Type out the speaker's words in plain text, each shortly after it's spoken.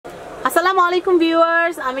আসসালামু আলাইকুম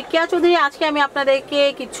ভিউয়ার্স, আমি কেয়া চৌধুরী। আজকে আমি আপনাদেরকে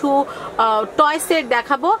কিছু টয় সেট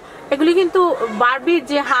দেখাবো। এগুলি কিন্তু বারবির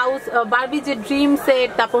যে হাউস, বারবির যে ড্রিম সেট,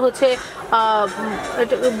 তারপর হচ্ছে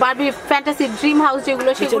বারবি ফ্যান্টাসি ড্রিম হাউস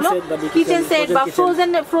যেগুলো, সেগুলো কিচেন সেট বা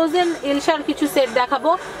ফ্রোজেন ইলশার কিছু সেট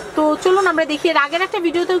দেখাবো। তো চলুন আমরা দেখি। এর আগের একটা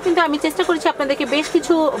ভিডিওতেও কিন্তু আমি চেষ্টা করেছি আপনাদেরকে বেশ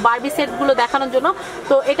কিছু বারবি সেটগুলো দেখানোর জন্য।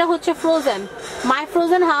 তো এটা হচ্ছে ফ্রোজেন, মাই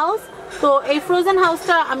ফ্রোজেন হাউস। তো এই ফ্রোজেন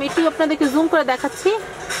হাউসটা আমি একটু আপনাদেরকে জুম করে দেখাচ্ছি।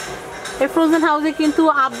 এই ফ্রোজেন হাউসে কিন্তু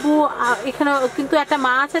আব্বু, এখানে কিন্তু একটা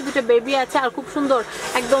মা আছে, দুটো বেবি আছে, আর খুব সুন্দর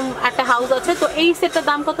একদম একটা হাউস আছে। তো এই সেটটার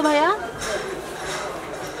দাম কত ভাইয়া?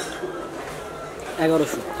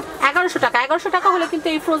 1100 টাকা। 1100 টাকা হলে কিন্তু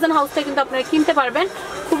এই ফ্রোজেন হাউসটা কিন্তু আপনারা কিনতে পারবেন।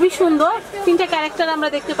 খুবই সুন্দর, তিনটা ক্যারেক্টার আমরা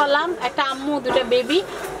দেখতে পারলাম, একটা আম্মু, দুটা বেবি,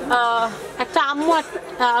 একটা আম্মু আর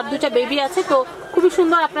দুটা বেবি আছে। তো খুবই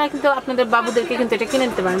সুন্দর, আপনারা কিন্তু আপনাদের বাবুদেরকে কিন্তু এটা কিনে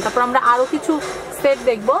নিতে পারেন। তারপর আমরা আরো কিছু সেট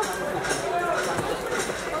দেখবো।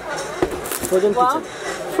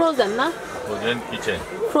 ফ্রোজেন না,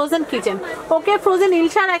 ফ্রোজেন কিচেন। ওকে, ফ্রোজেন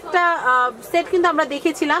ইলশার একটা সেট কিন্তু আমরা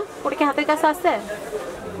দেখেছিলাম। ওটা কি হাতের কাছে আছে?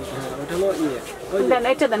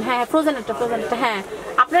 এটা দেন। হ্যাঁ, ফ্রোজেনটা। হ্যাঁ,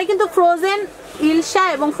 আপনারা কিন্তু ফ্রোজেন ইলশা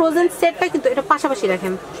এবং ফ্রোজেন সেটটা কিন্তু এটা পাশাপাশি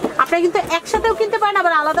রাখেন। আপনারা কিন্তু একসাথেও কিনতে পারেন,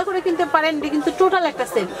 আবার আলাদা করে কিনতে পারেন। এটা কিন্তু টোটাল একটা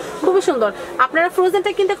সেট, খুবই সুন্দর। আপনারা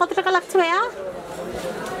ফ্রোজেনটা কিনতে কত টাকা লাগছে ভাইয়া?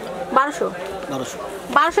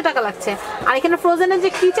 1200 টাকা লাগছে। আর এখানে ফ্রোজেনের যে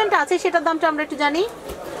কিচেনটা আছে সেটার দামটা আমরা একটু জানি,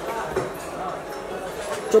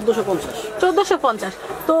 1450।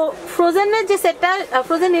 তো ফ্রোজেনের যে সেটটা,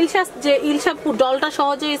 ফ্রোজেন ইলশা, যে ইলশা ডলটা সহ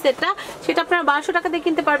যে সেটটা, সেটা আপনারা 1200 টাকা দিয়ে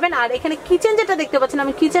কিনতে পারবেন। আর এখানে কিচেন যেটা দেখতে পাচ্ছেন,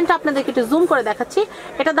 আমি কিচেনটা আপনাদেরকে একটু জুম করে দেখাচ্ছি।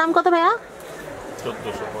 এটার দাম কত ভাইয়া?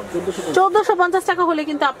 1450 টাকা হলে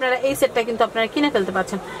কিন্তু আপনারা এই সেটটা কিন্তু আপনারা কিনে ফেলতে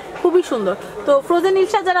পারছেন। খুবই সুন্দর। তো ফ্রোজেন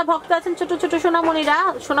ইলশা যারা ভক্ত আছেন, ছোট ছোট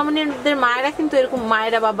সোনামণিদের মায়েরা কিন্তু, এরকম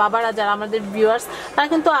মায়েরা বা বাবারা যারা আমাদের ভিউয়ার্স, তারা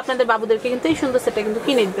কিন্তু আপনাদের বাবুদেরকে কিন্তু এই সুন্দর সেটটা কিন্তু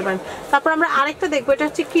কিনে দিতে পারেন। তারপর আমরা আরেকটা দেখবো, এটা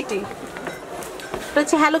হচ্ছে কিটি। এটা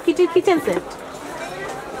হচ্ছে হ্যালো কিটির কিচেন সেট।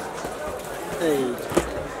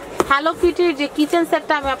 হ্যালো কিটির যে কিচেন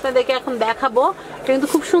সেটটা আমি আপনাদেরকে এখন দেখাবো, এটা কিন্তু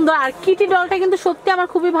খুব সুন্দর। আর কিটি ডলটা কিন্তু সত্যি আমার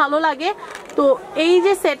খুবই ভালো লাগে। তো এই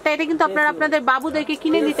যে সেটটা, এটা কিন্তু আপনারা আপনাদের বাবুদেরকে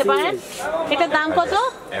কিনে দিতে পারেন। এটার দাম কত?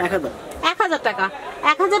 1000 টাকা।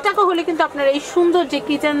 1000 টাকা হলে কিন্তু আপনারা এই সুন্দর যে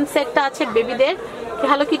কিচেন সেটটা আছে বেবিদের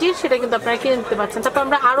হ্যালো কিটির, সেটা কিন্তু আপনারা কিনে দিতে পারছেন। তারপর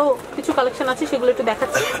আমরা আরো কিছু কালেকশন আছে, সেগুলো একটু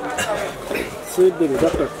দেখাচ্ছি।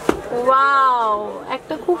 ওয়াও,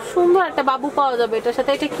 একটা খুব সুন্দর একটা বাবু পাওয়া যাবে এটার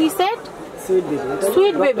সাথে। এটা কি সেট?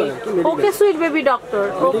 Sweet baby. ওকে, সুইট বেবি ডক্টর।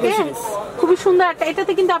 ওকে, খুবই সুন্দর একটা।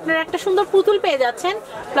 এটাতে কিন্তু আপনারা একটা সুন্দর পুতুল পেয়ে যাচ্ছেন,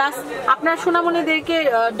 প্লাস আপনার সোনামণিদেরকে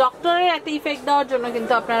ডক্টরের একটা ইফেক্ট দেওয়ার জন্য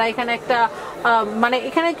কিন্তু আপনারা এখানে একটা মানে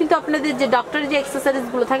এখানে কিন্তু আপনাদের যে ডক্টরের যে এক্সারসাইজ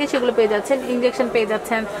গুলো থাকে সেগুলো পেয়ে যাচ্ছেন, ইনজেকশন পেয়ে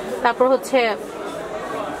যাচ্ছেন। তারপর হচ্ছে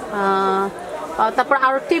তারপর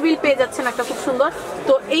আরো টেবিল পেয়ে যাচ্ছেন একটা খুব সুন্দর।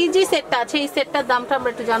 তো এই যে সেটটা আছে, এই সেটটার দামটা আমরা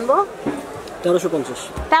একটু জানবো।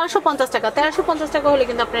 1350 টাকা। 1350 টাকা হলে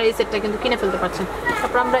কিন্তু আপনারা এই সেটটা কিন্তু কিনে ফেলতে পারছেন।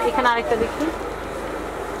 তারপর আমরা এখানে আরেকটা দেখি।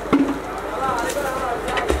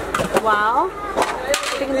 ওয়াও,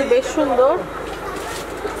 এটা কিন্তু বেশ সুন্দর।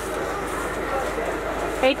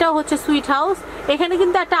 এইটাও হচ্ছে সুইট হাউস। এখানে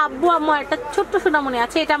কিন্তু একটা আব্বু আম্মু, একটা ছোট্ট সোনামণি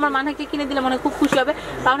আছে। এটা আমার মানহাকে কিনে দিলে মনে খুব খুশি হবে,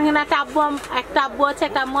 কারণ এখানে একটা আব্বু আছে,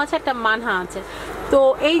 একটা আম্মু আছে, একটা মানহা আছে। তো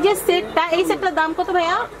এই যে সেটটা, এই সেটটার দাম কত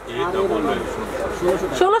ভাইয়া?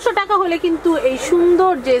 1600 টাকা হলে কিন্তু এই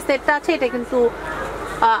সুন্দর যে সেটটা আছে, এটা কিন্তু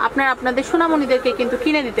আপনারা আপনাদের সোনামণিদেরকে কিন্তু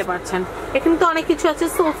কিনে দিতে পারছেন। এখানে তো অনেক কিছু আছে,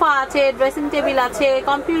 সোফা আছে, ড্রেসিং টেবিল আছে,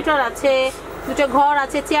 কম্পিউটার আছে, দুটো ঘর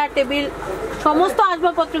আছে, চেয়ার টেবিল, সমস্ত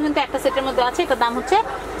আসবাবপত্র কিন্তু একটা সেটের মধ্যে আছে। এটার দাম হচ্ছে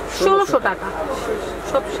 1600 টাকা।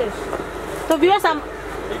 সব শেষ। তো ভিউয়ার্স,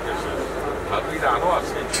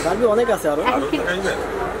 অনেক আছে, আরো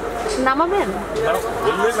নামাবেন?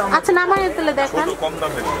 আচ্ছা, নামাই তাহলে দেখান।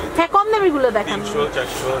 হ্যাঁ, কম দামের গুলো দেখান।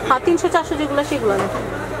 হ্যাঁ, 300-400 যেগুলো, সেগুলো দেখান।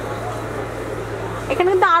 এখানে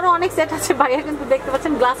কিন্তু আরো অনেক সেট আছে। ভাইয়া কিন্তু দেখতে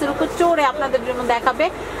পাচ্ছেন গ্লাসের উপর চড়ে আপনাদের জন্য দেখাবে।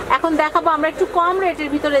 এখন দেখাবো আমরা একটু কম রেটের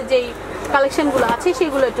ভিতরে যেই কালেকশন গুলো আছে,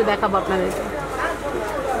 সেগুলো একটু দেখাবো আপনাদেরকে।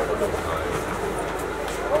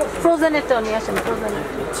 ফ্রোজেনেরটা নিয়ে আসেন। ফ্রোজেনের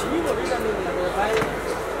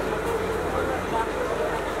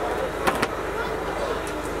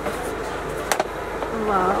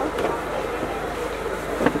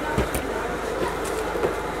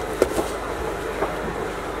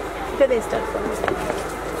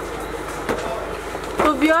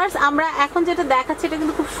ভিউয়ার্স, আমরা এখন যেটা দেখাচ্ছি এটা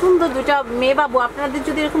কিন্তু খুব সুন্দর। দুইটা মেয়ে বাবু, আপনাদের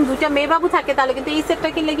যদি এরকম দুইটা মেয়ে বাবু থাকে, তাহলে কিন্তু এই সেটটা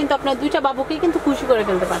কিনলে কিন্তু আপনার দুইটা বাবুকে কিন্তু খুশি করে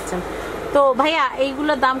ফেলতে পারছেন। তো ভাইয়া,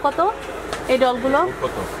 এইগুলোর দাম কত? এই ডলগুলো,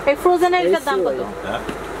 এই ফ্রোজেনের এটার দাম কত?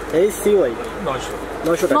 এই সিওয়াই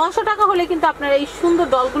 900 টাকা হলে কিন্তু আপনারা এই সুন্দর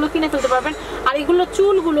ডলগুলো কিনে ফেলতে পারবেন। আর এগুলো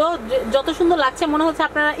চুলগুলো যত সুন্দর লাগছে মনে হচ্ছে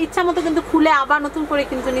আপনারা ইচ্ছা মতো কিন্তু খুলে আবার নতুন করে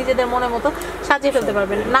কিন্তু নিজেদের মনের মতো সাজিয়ে ফেলতে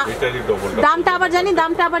পারবেন না। দামটা আবার জানি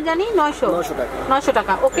 900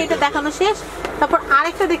 টাকা। ওকে, এটা দেখানো শেষ। তারপর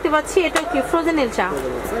আরেকটা দেখতে পাচ্ছি, এটা কি ফ্রোজেন ইলশা,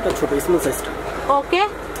 এটা ছোট স্মল সাইজটা। ওকে,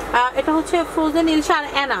 এটা হচ্ছে ফ্রোজেন ইলশা আর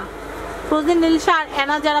অ্যানা। ফ্রোজেন ইলশা আর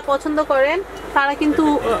অ্যানা যারা পছন্দ করেন তারা কিন্তু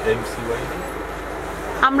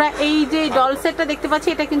আমরা এই যে ডল সেটটা দেখতে পাচ্ছি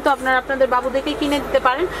এটা কিন্তু আপনারা আপনাদের বাবুদেরকে কিনে দিতে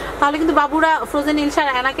পারেন, তাহলে কিন্তু বাবুরা ফ্রোজেন ইলশা আর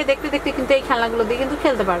অ্যানাকে দেখতে দেখতে কিন্তু এই খেলনাগুলো দিয়ে কিন্তু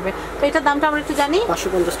খেলতে পারবে। তো এটার দামটা আমরা একটু জানি,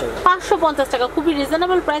 550 টাকা। খুবই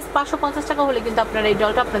রিজনেবল প্রাইস, 550 টাকা হলে কিন্তু আপনারা এই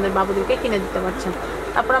ডলটা আপনাদের বাবুদেরকে কিনে দিতে পারছেন।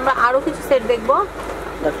 তারপর আমরা আরো কিছু সেট দেখবো,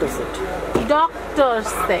 ডক্টর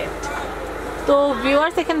সেট। তো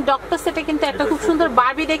ভিউয়ার্স, এখানে ডক্টর সেটে কিন্তু একটা খুব সুন্দর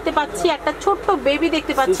বারবি দেখতে পাচ্ছি, একটা ছোট্ট বেবি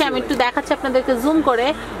দেখতে পাচ্ছি। আমি একটু দেখাচ্ছি আপনাদেরকে জুম করে।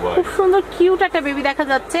 খুব সুন্দর কিউট একটা বেবি দেখা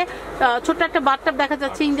যাচ্ছে, ছোট্ট একটা বাথটাব দেখা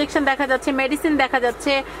যাচ্ছে, ইনজেকশন দেখা যাচ্ছে, মেডিসিন দেখা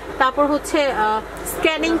যাচ্ছে, তারপর হচ্ছে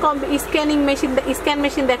স্ক্যান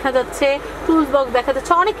মেশিন দেখা যাচ্ছে, টুলস বক্স দেখা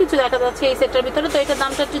যাচ্ছে, অনেক কিছু দেখা যাচ্ছে এই সেটটার ভিতরে। তো এটার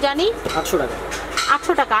দামটা একটু জানি,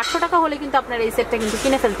 800 টাকা হলে কিন্তু আপনারা এই সেটটা কিন্তু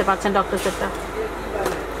কিনে ফেলতে পারছেন, ডক্টর সেটটা।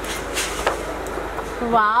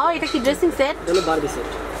 ওয়াও, এটা কি ড্রেসিং সেট?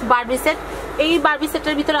 Barbie set. এই বারবি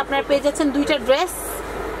সেটের ভিতরে আপনারা পেয়ে যাচ্ছেন দুইটা ড্রেস,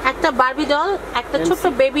 একটা বারবি ডল, একটা ছোট্ট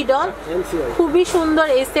বেবি ডল। খুবই সুন্দর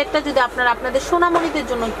এই সেটটা। যদি আপনারা আপনাদের সোনামণিদের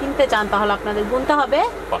জন্য কিনতে চান তাহলে আপনাদের গুনতে হবে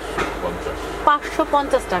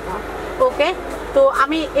 550 টাকা। ওকে, তো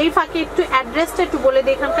আমি এই ফাঁকে একটু অ্যাড্রেসটা একটু বলে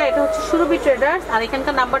দিই এখানকার। এটা হচ্ছে সুরভি ট্রেডার্স, আর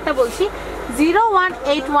এখানকার নাম্বারটা বলছি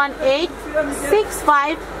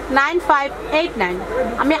 01818659589।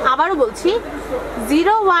 আমি আবারও বলছি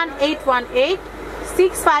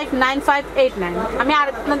 01818659589। আমি আর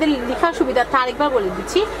আপনাদের লেখার সুবিধার্থে আরেকবার বলে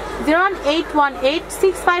দিচ্ছি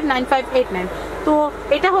 01818659589। তো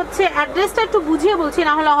এটা হচ্ছে অ্যাড্রেসটা একটু বুঝিয়ে বলছি,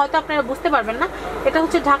 না হলে হয়তো আপনারা বুঝতে পারবেন না। এটা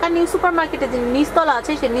হচ্ছে ঢাকা নিউ সুপার মার্কেটে যে নিচতলা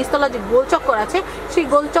আছে, সেই নিচতলা যে গোল চক্কর আছে, সেই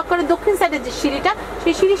গোল চক্করের দক্ষিণ সাইডের যে সিঁড়িটা,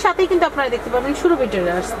 সেই সিঁড়ির সাথেই কিন্তু আপনারা দেখতে পাবেন সুরভি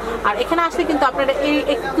ট্রেডার্স। আর এখানে আসলে কিন্তু আপনারা এই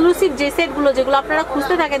এক্সক্লুসিভ যে সেটগুলো যেগুলো আপনারা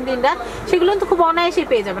খুঁজতে থাকেন দিনরাত, সেগুলো কিন্তু খুব অনায়াসেই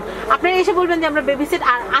পেয়ে যাবেন। আপনারা এসে বলবেন যে আমরা বেবি সেট,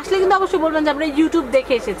 আর আসলে কিন্তু অবশ্যই বলবেন যে আমরা ইউটিউব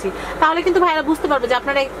দেখে এসেছি, তাহলে কিন্তু ভাইরা বুঝতে পারবে যে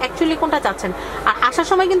আপনারা অ্যাকচুয়ালি কোনটা চাচ্ছেন। আর আসার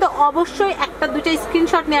সময় কিন্তু অবশ্যই একটা দুইটা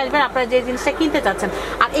স্ক্রিনশট নিয়ে আসবেন আপনারা যে জিনিসটা কিনতে চাচ্ছেন।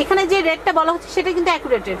 আর এখানে যে রেটটা বলা হচ্ছে সেটা কিন্তু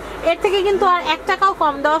অ্যাকুরেট রেট, এর থেকে কিন্তু আর 1 টাকাও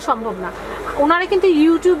কম দেওয়া সম্ভব না। ওনারা কিন্তু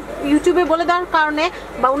ইউটিউবে বলে দেওয়ার কারণে,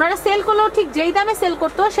 বা ওনারা সেল করলেও ঠিক যেই দামে সেল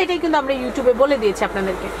করতো সেটাই কিন্তু আমরা ইউটিউবে বলে দিয়েছি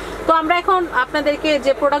আপনাদেরকে। তো আমরা এখন আপনাদেরকে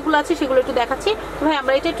যে প্রোডাক্টগুলো আছে সেগুলো একটু দেখাচ্ছি। ভাই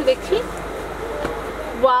আমরা এটা একটু দেখছি।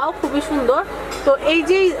 ওয়াও, খুবই সুন্দর। তো এই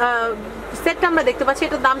যে সেটটা আমরা দেখতে পাচ্ছি,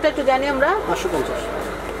 এটার দামটা একটু জানি আমরা,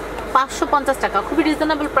 550 টাকা। খুবই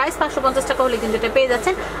রিজনেবল প্রাইস, 550 টাকা হলে কিন্তু এটা পেয়ে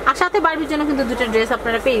যাচ্ছেন। আর সাথে বারবির জন্য কিন্তু দুটো ড্রেস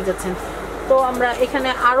আপনারা পেয়ে যাচ্ছেন। তো আমরা এখানে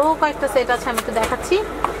আরো কয়েকটা সেট আছে, আমি একটু দেখাচ্ছি।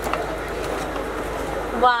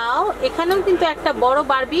 ওয়াও, এখানেও কিন্তু একটা বড়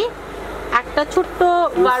বারবি, একটা ছোট্ট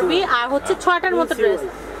বারবি, আর হচ্ছে 6টার মতো ড্রেস।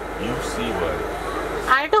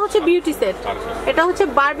 আর এটা হচ্ছে বিউটি সেট, এটা হচ্ছে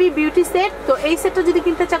বারবি বিউটি সেট। তো এই সেটটা যদি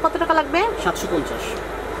কিনতে চাই কত টাকা লাগবে?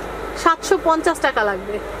 750 টাকা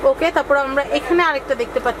লাগবে। ওকে, তারপর আমরা এখানে আরেকটা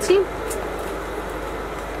দেখতে পাচ্ছি,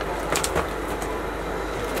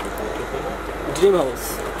 dream house.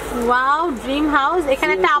 Wow, dream house.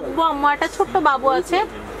 এখানে একটা আব্বু আম্মু একটা ছোট্ট বাবু আছে।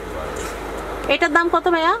 এটার দাম কত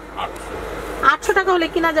ভাইয়া? 800 টাকা হলে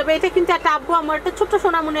কিনা যাবে। এটা কিন্তু একটা আব্বু আম্মু একটা ছোট্ট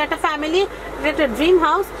সোনামণি একটা ফ্যামিলি একটা ড্রিম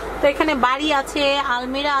হাউস। তো এখানে বাড়ি আছে,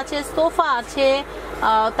 আলমিরা আছে, সোফা আছে,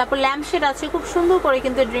 তারপর ল্যাম্পশেড আছে, খুব সুন্দর করে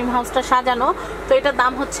কিন্তু ড্রিম হাউসটা সাজানো। তো এটার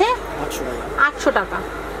দাম হচ্ছে 800 টাকা।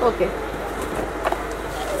 ওকে,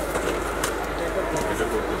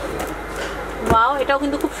 ওয়াও, এটাও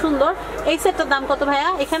কিন্তু খুব সুন্দর। এই সেটটার দাম কত ভাইয়া?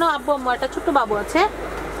 এখানেও আব্বু আম্মু একটা ছোট্ট বাবু আছে।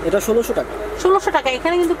 এটা 1600 টাকা। 1600 টাকা।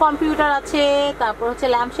 এখানে কিন্তু কম্পিউটার আছে, তারপর হচ্ছে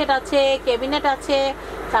ল্যাম্পশেড আছে, ক্যাবিনেট আছে,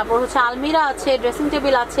 তারপর হচ্ছে আলমিরা আছে, ড্রেসিং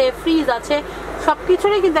টেবিল আছে, ফ্রিজ আছে,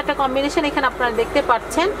 সবকিছুরই কিন্তু একটা কম্বিনেশন এখানে আপনারা দেখতে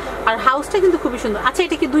পাচ্ছেন। আর হাউসটা কিন্তু খুবই সুন্দর। আচ্ছা,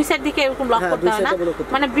 এটা কি দুই সাইড দিকে এরকম লক করতে হয় না?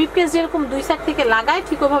 মানে ব্রিফকেস যেরকম দুই সাইড থেকে লাগায়,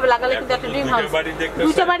 ঠিক ওইভাবে লাগালে কিন্তু একটা ড্রিম হাউস।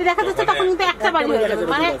 দুইটা বাড়ি দেখা যাচ্ছে, তখন কিন্তু একটা বাড়ি হয়ে যাবে।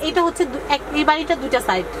 মানে এটা হচ্ছে এই বাড়িটা দুইটা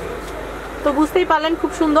সাইড। তো বুঝতেই পারলেন,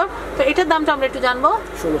 খুব সুন্দর। তো এটার দামটা আমরা একটু জানবো,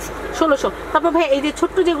 1600। তারপর ভাই এই যে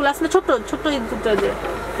ছোট্ট যেগুলো আছে না, ছোট্ট এই দুটো যে,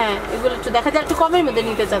 হ্যাঁ, এগুলো একটু দেখা যায় একটু কমের মধ্যে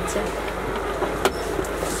নিতে চাচ্ছে।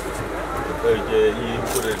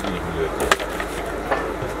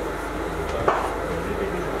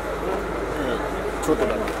 ছোট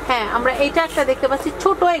টাকা। হ্যাঁ, আমরা এইটা একটা দেখতে পাচ্ছি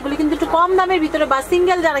ছোট, এগুলি কিন্তু একটু কম দামের ভিতরে বা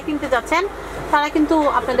সিঙ্গেল যারা কিনতে যাচ্ছেন তারা কিন্তু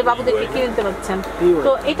আপনাদের বাবুদেরকে কিনতে পাচ্ছেন।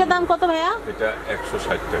 তো এটার দাম কত ভাইয়া? এটা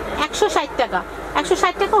 160 টাকা। 160 টাকা।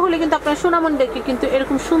 160 টাকা হলে কিন্তু আপনারা সোনামণিদেরকে কিন্তু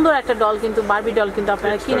এরকম সুন্দর একটা ডল কিন্তু বারবি ডল কিন্তু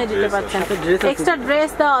আপনারা কিনে দিতে পারছেন। এক্সট্রা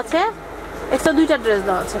ড্রেস দেওয়া আছে, এক্সট্রা 2টা ড্রেস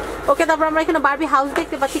দেওয়া আছে। ওকে, তারপর আমরা এখানে বারবি হাউস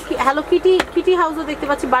দেখতে পাচ্ছি, হ্যালো কিটি হাউসও দেখতে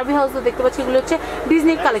পাচ্ছি, বারবি হাউসও দেখতে পাচ্ছি। এগুলো হচ্ছে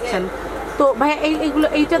ডিজনির কালেকশন। তো ভাইয়া এইগুলো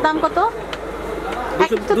এইটার দাম কত?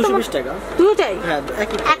 220 টাকা। দুইটাই? হ্যাঁ,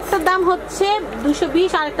 একটার দাম হচ্ছে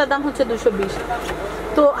 220 আর একটার দাম হচ্ছে 220।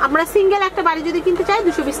 তো আমরা সিঙ্গেল একটা বাড়ি যদি কিনতে চাই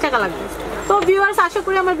 220 টাকা লাগবে। তো ভিউয়ার্স, আশা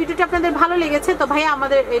করি আমার ভিডিওটা আপনাদের ভালো লেগেছে। তো ভাইয়া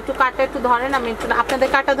আমাদের একটু কার্ডটা একটু ধরেন, আমি একটু আপনাদের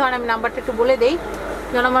কার্ডটা ধরেন, আমি নাম্বারটা একটু বলে দেই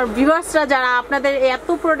যেন আমার ভিউয়ার্সরা যারা আপনাদের এত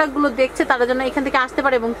প্রোডাক্টগুলো দেখছে তারা যেন এখান থেকে আসতে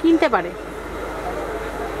পারে এবং কিনতে পারে।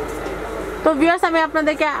 তো ভিউয়ার্স, আমি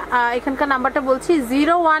আপনাদেরকে এখানকার নাম্বারটা বলছি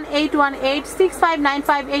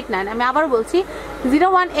 01818659589। আমি আবার বলছি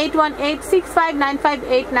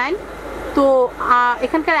 01818659589। তো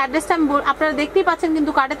এখানকার অ্যাড্রেসটা আমি আপনারা দেখতেই পাচ্ছেন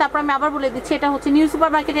কিন্তু কার্ডে। তারপর আমি আবার বলে দিচ্ছি, এটা হচ্ছে নিউ সুপার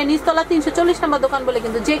মার্কেটের নিচতলা 340 নম্বর দোকান বলে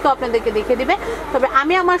কিন্তু যে কেউ আপনাদেরকে দেখিয়ে দিবে। তবে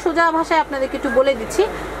আমি আমার সোজা ভাষায় আপনাদেরকে একটু বলে দিচ্ছি,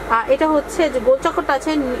 এটা হচ্ছে যে গোলচক্করটা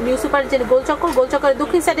আছে, নিউ সুপার যে গোলচক্করের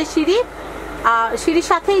দক্ষিণ সাইডে সিঁড়ির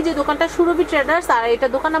সাথেই যে দোকানটা সুরভি ট্রেডার্স, আর এটা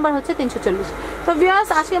দোকান নাম্বার হচ্ছে 340। তো ভিউয়ার্স,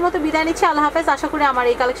 আজকের মতো বিদায় নিচ্ছি, আল্লাহ হাফেজ। আশা করি আমার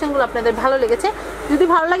এই কালেকশনগুলো আপনাদের ভালো লেগেছে। যদি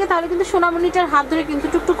ভালো লাগে তাহলে কিন্তু সোনামণিটার হাত ধরে কিন্তু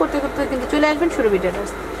টুকটুক করতে করতে কিন্তু চলে আসবেন সুরভি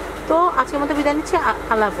ট্রেডার্স। তো আজকের মতো বিদায় নিচ্ছি,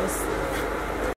 আল্লাহ হাফেজ।